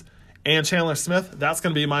Rhodes, and Chandler Smith, that's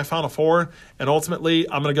going to be my Final Four. And ultimately,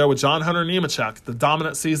 I'm going to go with John Hunter Nemechek, the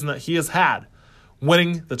dominant season that he has had,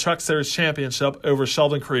 winning the Truck Series Championship over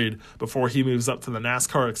Sheldon Creed before he moves up to the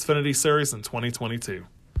NASCAR Xfinity Series in 2022.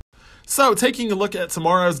 So, taking a look at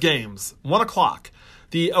tomorrow's games, 1 o'clock,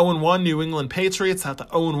 the 0-1 New England Patriots at the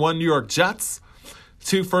 0-1 New York Jets.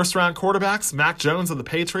 Two first-round quarterbacks, Mac Jones of the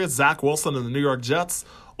Patriots, Zach Wilson of the New York Jets.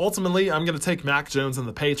 Ultimately, I'm going to take Mac Jones and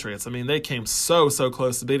the Patriots. I mean, they came so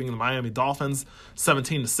close to beating the Miami Dolphins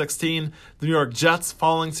 17-16. The New York Jets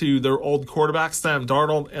falling to their old quarterback, Sam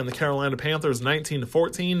Darnold, and the Carolina Panthers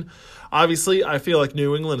 19-14. Obviously, I feel like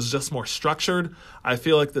New England is just more structured. I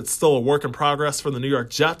feel like that's still a work in progress for the New York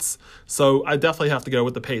Jets, so I definitely have to go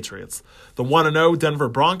with the Patriots. The 1-0 Denver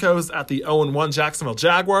Broncos at the 0-1 Jacksonville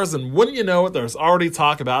Jaguars, and wouldn't you know it, there's already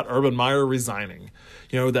talk about Urban Meyer resigning.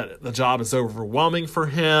 You know, that the job is overwhelming for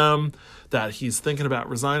him, that he's thinking about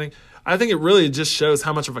resigning. I think it really just shows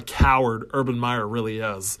how much of a coward Urban Meyer really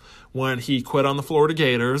is when he quit on the Florida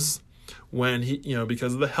Gators, when he, you know,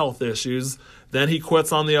 because of the health issues. Then he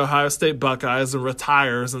quits on the Ohio State Buckeyes and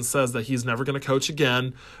retires and says that he's never going to coach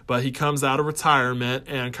again. But he comes out of retirement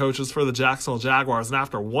and coaches for the Jacksonville Jaguars. And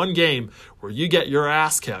after one game where you get your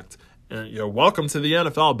ass kicked, and you're welcome to the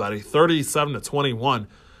NFL, buddy, 37-21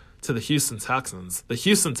 to the Houston Texans. The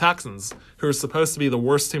Houston Texans, who are supposed to be the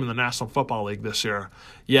worst team in the National Football League this year.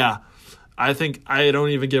 Yeah, I think I don't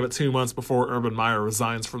even give it 2 months before Urban Meyer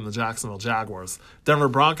resigns from the Jacksonville Jaguars. Denver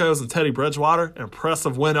Broncos and Teddy Bridgewater,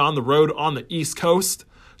 impressive win on the road on the East Coast,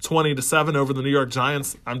 20-7 over the New York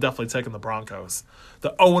Giants. I'm definitely taking the Broncos.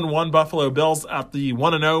 The 0-1 Buffalo Bills at the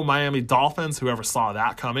 1-0 Miami Dolphins. Whoever saw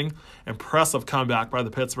that coming. Impressive comeback by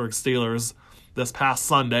the Pittsburgh Steelers this past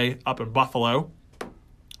Sunday up in Buffalo.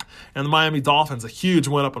 And the Miami Dolphins, a huge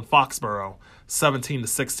win up in Foxborough,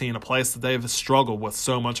 17-16, a place that they've struggled with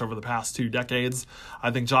so much over the past 2 decades. I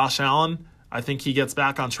think Josh Allen, I think he gets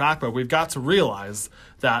back on track, but we've got to realize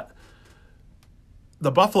that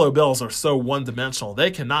the Buffalo Bills are so one-dimensional. They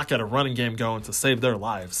cannot get a running game going to save their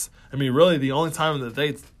lives. I mean, really, the only time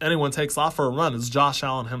that anyone takes off for a run is Josh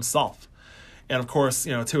Allen himself. And, of course,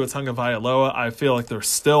 you know, Tua Tagovailoa, I feel like there's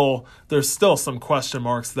still some question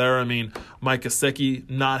marks there. I mean, Mike Gesicki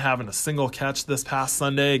not having a single catch this past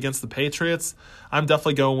Sunday against the Patriots. I'm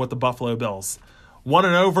definitely going with the Buffalo Bills.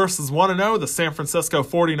 1-0 versus 1-0, the San Francisco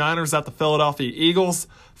 49ers at the Philadelphia Eagles.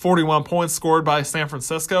 41 points scored by San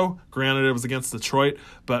Francisco. Granted, it was against Detroit,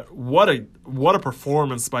 but what a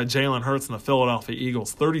performance by Jalen Hurts and the Philadelphia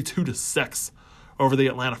Eagles. 32-6 over the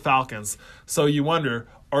Atlanta Falcons. So you wonder,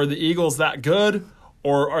 are the Eagles that good,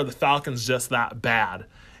 or are the Falcons just that bad?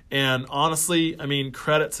 And honestly, I mean,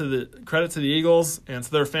 credit to the Eagles and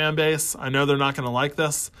to their fan base. I know they're not going to like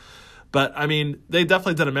this, but I mean, they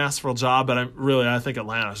definitely did a masterful job. But I think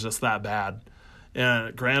Atlanta's just that bad.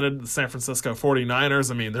 And granted, the San Francisco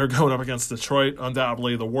 49ers, I mean, they're going up against Detroit,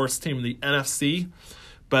 undoubtedly the worst team in the NFC.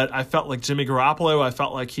 But I felt like Jimmy Garoppolo, I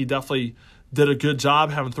felt like he definitely did a good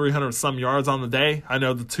job having 300-some yards on the day. I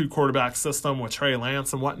know the 2-quarterback system with Trey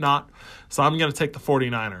Lance and whatnot. So I'm going to take the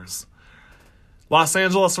 49ers. Los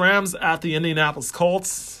Angeles Rams at the Indianapolis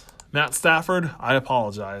Colts. Matt Stafford, I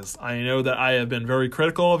apologize. I know that I have been very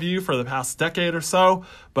critical of you for the past decade or so,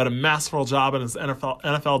 but a masterful job in his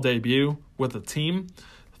NFL debut with the team.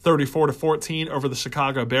 34-14 over the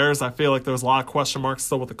Chicago Bears. I feel like there's a lot of question marks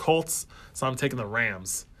still with the Colts, so I'm taking the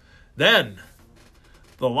Rams. Then,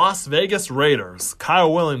 the Las Vegas Raiders.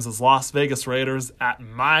 Kyle Williams' Las Vegas Raiders at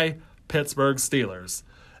my Pittsburgh Steelers.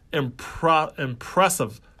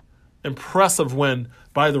 Impressive win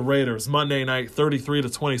by the Raiders Monday night,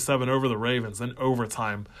 33-27 over the Ravens in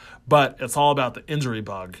overtime. But it's all about the injury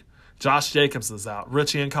bug. Josh Jacobs is out.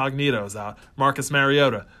 Richie Incognito is out. Marcus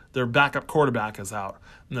Mariota, their backup quarterback, is out.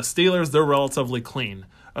 And the Steelers, they're relatively clean,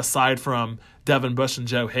 aside from Devin Bush and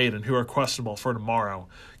Joe Hayden, who are questionable for tomorrow.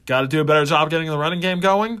 Got to do a better job getting the running game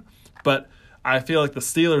going, but I feel like the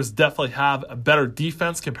Steelers definitely have a better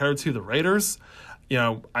defense compared to the Raiders.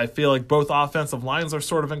 I feel like both offensive lines are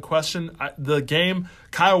sort of in question. The game,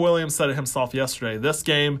 Kyle Williams said it himself yesterday, this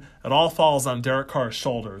game, it all falls on Derek Carr's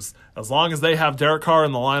shoulders. As long as they have Derek Carr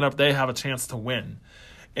in the lineup, they have a chance to win.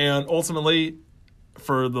 And ultimately,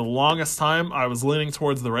 for the longest time, I was leaning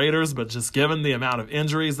towards the Raiders, but just given the amount of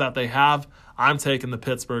injuries that they have, I'm taking the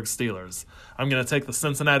Pittsburgh Steelers. I'm going to take the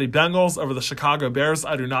Cincinnati Bengals over the Chicago Bears.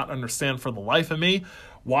 I do not understand for the life of me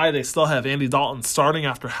why they still have Andy Dalton starting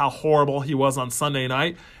after how horrible he was on Sunday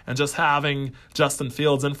night and just having Justin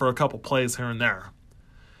Fields in for a couple plays here and there.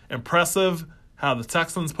 Impressive how the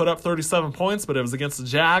Texans put up 37 points, but it was against the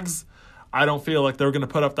Jags. I don't feel like they're going to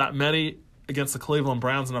put up that many against the Cleveland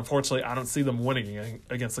Browns, and unfortunately, I don't see them winning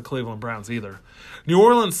against the Cleveland Browns either. New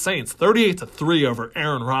Orleans Saints, 38-3 over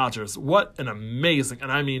Aaron Rodgers. What an amazing,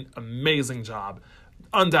 and I mean amazing job.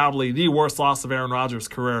 Undoubtedly the worst loss of Aaron Rodgers'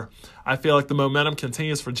 career. I feel like the momentum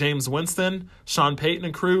continues for James Winston, Sean Payton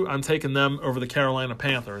and crew. I'm taking them over the Carolina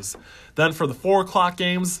Panthers. Then for the 4 o'clock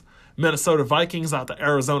games, Minnesota Vikings at the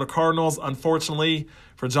Arizona Cardinals. Unfortunately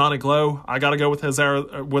for Johnny Glow, I got to go with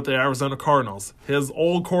the Arizona Cardinals. His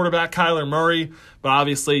old quarterback, Kyler Murray, but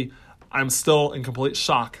obviously I'm still in complete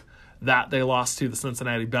shock that they lost to the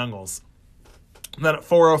Cincinnati Bengals. And then at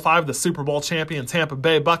 4:05, the Super Bowl champion Tampa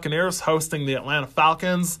Bay Buccaneers hosting the Atlanta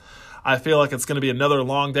Falcons. I feel like it's going to be another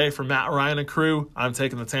long day for Matt Ryan and crew. I'm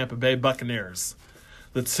taking the Tampa Bay Buccaneers.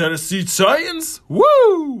 The Tennessee Titans,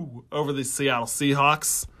 woo, over the Seattle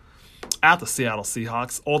Seahawks. At the Seattle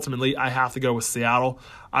Seahawks, ultimately, I have to go with Seattle.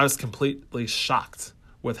 I was completely shocked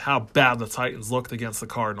with how bad the Titans looked against the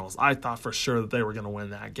Cardinals. I thought for sure that they were going to win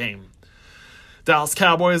that game. Dallas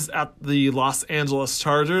Cowboys at the Los Angeles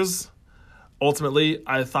Chargers. Ultimately,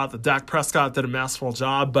 I thought that Dak Prescott did a masterful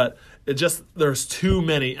job, but there's too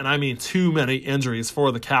many, and I mean too many injuries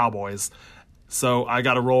for the Cowboys. So I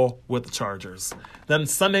got to roll with the Chargers. Then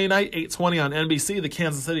Sunday night, 8:20 on NBC, the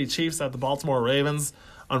Kansas City Chiefs at the Baltimore Ravens.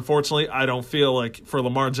 Unfortunately, I don't feel like, for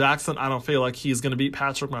Lamar Jackson, I don't feel like he's going to beat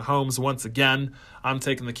Patrick Mahomes once again. I'm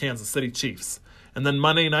taking the Kansas City Chiefs. And then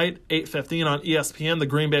Monday night, 8:15 on ESPN, the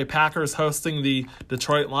Green Bay Packers hosting the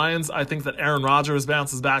Detroit Lions. I think that Aaron Rodgers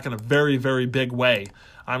bounces back in a very, very big way.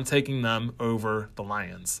 I'm taking them over the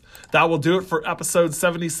Lions. That will do it for episode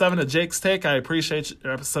 77 of Jake's Take. I appreciate you,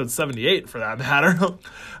 episode 78 for that matter.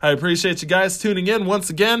 I appreciate you guys tuning in once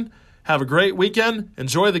again. Have a great weekend.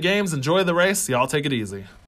 Enjoy the games. Enjoy the race. Y'all take it easy.